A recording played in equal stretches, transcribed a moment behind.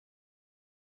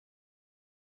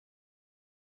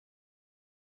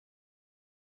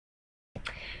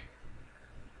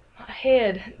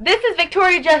head. This is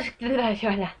Victoria Justice.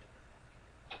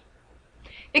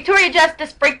 Victoria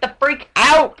Justice Freak the Freak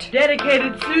Out.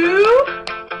 Dedicated to...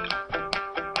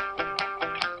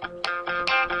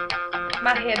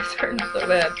 My head is hurting so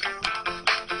bad.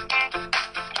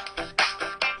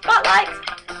 Spotlights.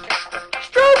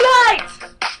 Strobe lights.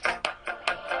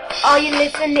 Are you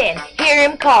listening? Hear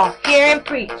him call, hear him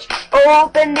preach.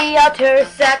 Open the altar,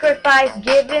 sacrifice,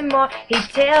 give him more. He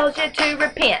tells you to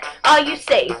repent. Are you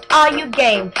saved? Are you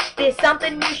game? There's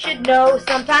something you should know.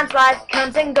 Sometimes life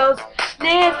comes and goes.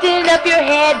 Lifting up your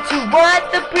head to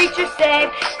what the preacher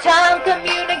said. Tell him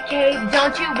communicate,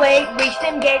 don't you wait, reach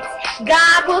them gates.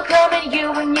 God will come at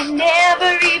you when you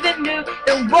never even knew.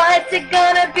 Then what's it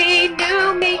gonna be?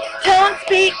 New me, tongue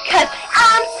speak, cause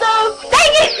I'm so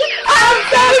sick. I'm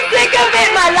so sick of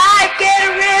it, my life, get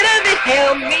rid of it.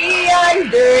 Help me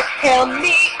under, help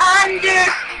me under.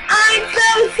 I'm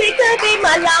so sick of it,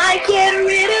 my life, get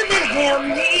rid of it. Help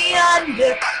me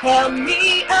under, help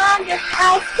me under.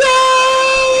 I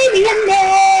scream your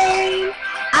name.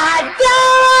 I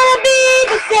don't wanna be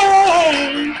the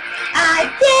same.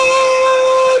 I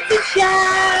did to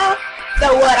shout. So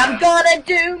what I'm gonna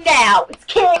do now is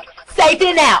kick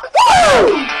Satan out.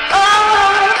 Woo!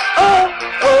 Oh, oh,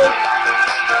 oh.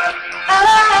 Oh,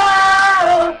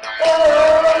 oh,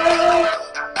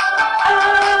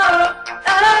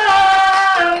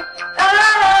 oh,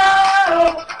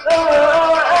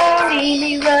 oh. See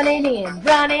me running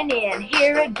in,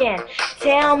 here again.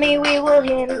 Tell me we will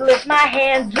win. Lift my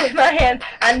hands,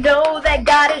 I know that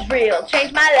God is real.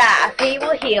 Change my life, He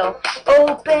will heal.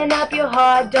 Open up your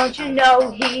heart, don't you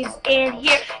know He's in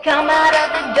here? Come out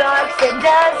of the dark, said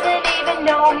doesn't even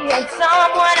know me. And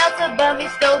someone else above me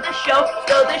stole the show.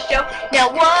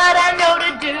 Now what I know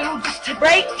to do, just to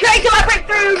break till I break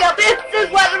through. Now this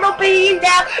is what it'll be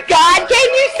now. God, can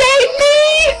you save me?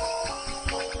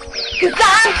 Cause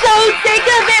I'm so sick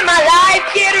of it, my life,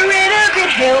 get rid of it.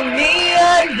 Help me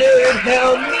under,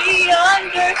 help me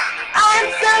under. I'm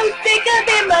so sick of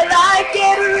it, my life,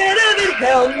 get rid of it.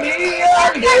 Help me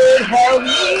under, help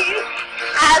me.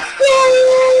 I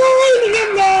scream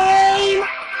your name.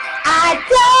 I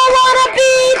don't wanna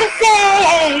be the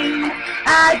same.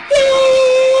 I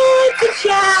did to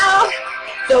shout.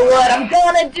 So what I'm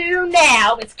gonna do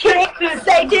now is kick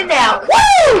Satan out.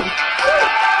 Woo!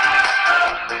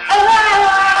 Oh,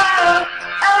 oh,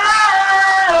 oh,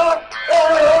 oh,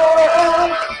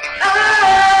 oh.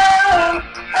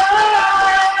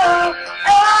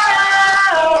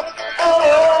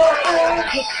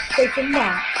 Kick Satan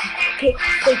out, kick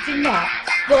Satan out.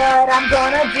 What I'm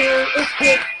gonna do is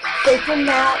kick Satan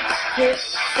out, kick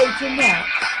Satan out,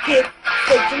 kick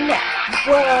Satan out.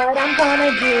 What I'm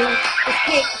gonna do is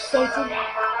kick Satan out.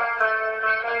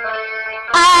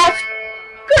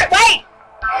 Wait!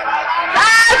 I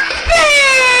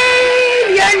scream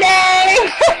your name.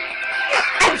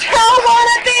 I don't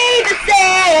wanna be the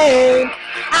same.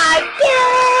 I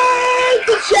can't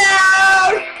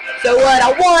shout. So what I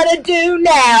wanna do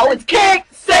now is kick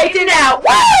Satan out. Woo!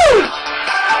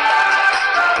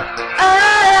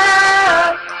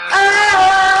 Oh,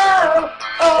 oh,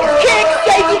 oh. Kick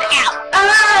Satan out.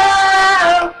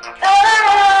 Oh, oh,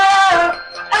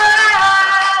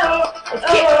 oh.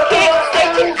 Kick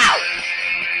Satan out.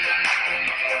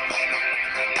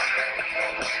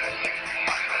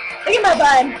 Look at my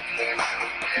bun.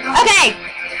 Okay,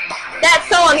 that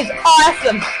song is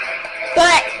awesome,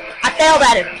 but I failed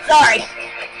at it. Sorry.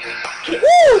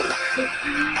 Woo!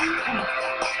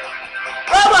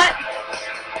 Robot.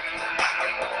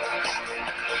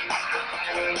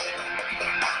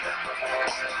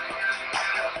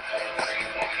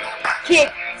 Kick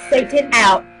Satan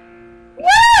out.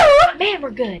 Woo! Man,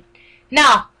 we're good.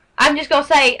 Now, I'm just gonna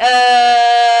say,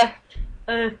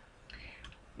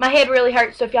 my head really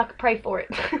hurts, so if y'all could pray for it.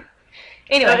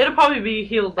 Anyway. It'll probably be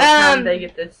healed by the time they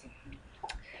get this.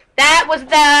 That was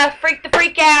the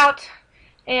Freak Out.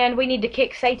 And we need to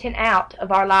kick Satan out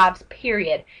of our lives,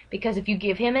 period. Because if you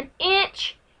give him an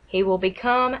inch, he will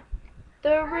become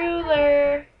the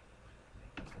ruler.